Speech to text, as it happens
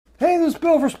This is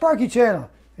Bill for Sparky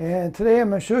channel, and today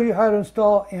I'm going to show you how to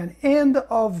install an end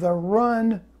of the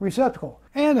run receptacle.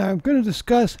 And I'm going to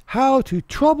discuss how to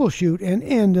troubleshoot an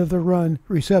end of the run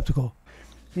receptacle.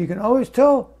 You can always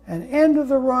tell an end of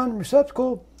the run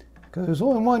receptacle because there's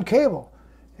only one cable,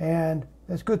 and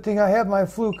it's a good thing I have my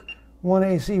Fluke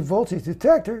 1AC voltage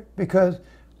detector, because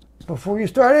before you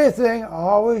start anything,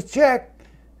 always check,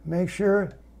 make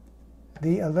sure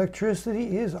the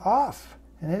electricity is off,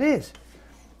 and it is.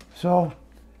 So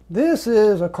this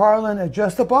is a Carlin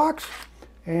adjuster box,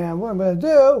 and what I'm going to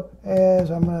do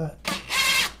is I'm going to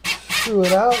screw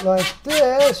it out like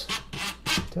this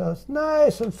till it's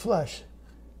nice and flush,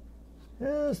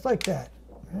 just like that.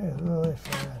 Really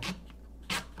fun.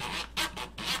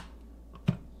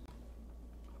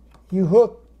 You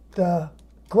hook the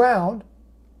ground,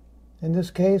 in this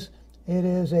case it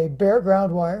is a bare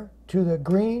ground wire, to the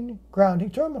green grounding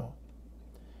terminal.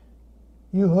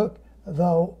 You hook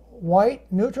the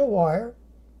white neutral wire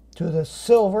to the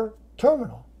silver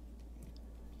terminal.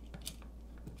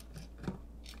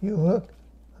 You hook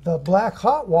the black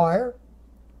hot wire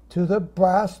to the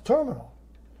brass terminal.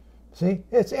 See,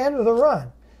 it's end of the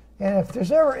run. And if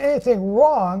there's ever anything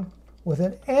wrong with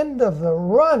an end of the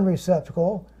run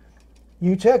receptacle,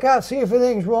 you check out, see if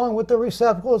anything's wrong with the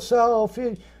receptacle itself.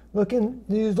 You look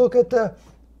at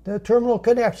the terminal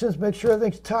connections, make sure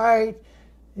everything's tight.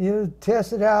 You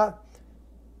test it out.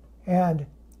 And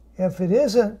if it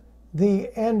isn't the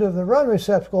end of the run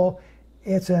receptacle,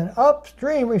 it's an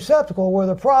upstream receptacle where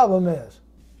the problem is.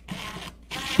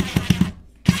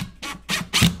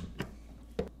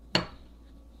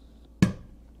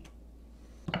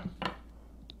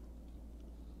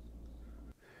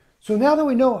 So now that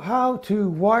we know how to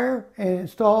wire and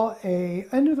install a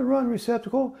end of the run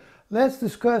receptacle, let's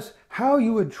discuss how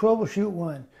you would troubleshoot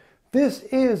one. This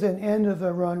is an end of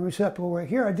the run receptacle right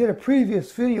here. I did a previous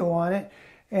video on it,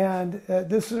 and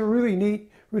this is a really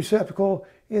neat receptacle.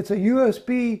 It's a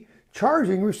USB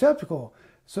charging receptacle.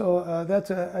 So that's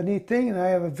a neat thing, and I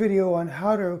have a video on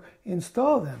how to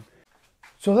install them.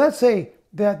 So let's say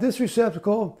that this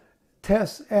receptacle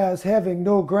tests as having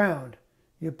no ground.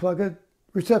 You plug a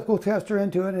receptacle tester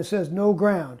into it and it says no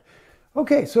ground.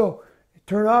 Okay, so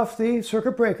turn off the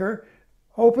circuit breaker,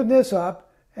 open this up,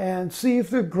 and see if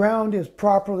the ground is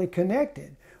properly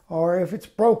connected, or if it's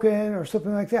broken or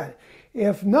something like that.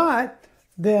 If not,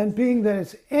 then being that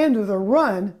it's end of the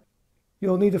run,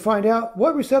 you'll need to find out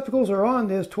what receptacles are on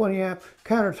this 20 amp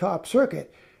countertop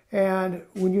circuit. And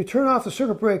when you turn off the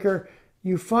circuit breaker,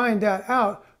 you find that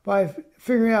out by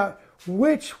figuring out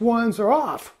which ones are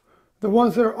off. The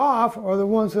ones that are off are the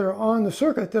ones that are on the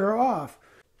circuit that are off.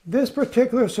 This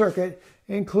particular circuit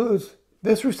includes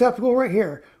this receptacle right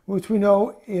here, which we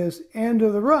know is end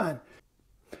of the run.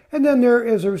 And then there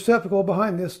is a receptacle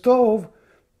behind this stove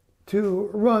to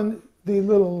run the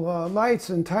little lights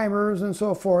and timers and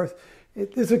so forth.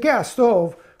 It's a gas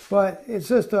stove, but it's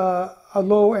just a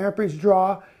low amperage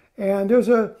draw, and there's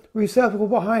a receptacle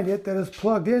behind it that is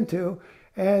plugged into.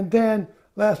 And then,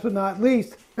 last but not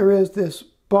least, there is this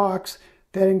box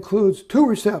that includes two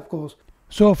receptacles.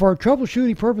 So for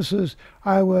troubleshooting purposes,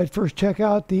 I would first check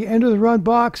out the end of the run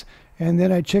box, and then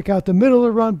I'd check out the middle of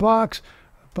the run box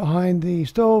behind the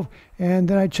stove, and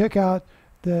then I'd check out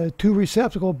the two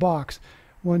receptacle box.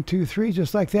 1, 2, 3,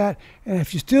 just like that. And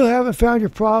if you still haven't found your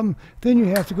problem, then you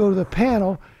have to go to the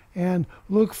panel and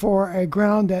look for a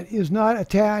ground that is not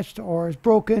attached or is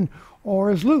broken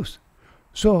or is loose.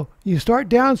 So you start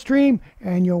downstream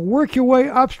and you'll work your way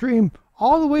upstream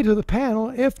all the way to the panel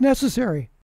if necessary.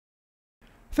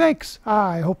 Thanks.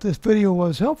 I hope this video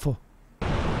was helpful.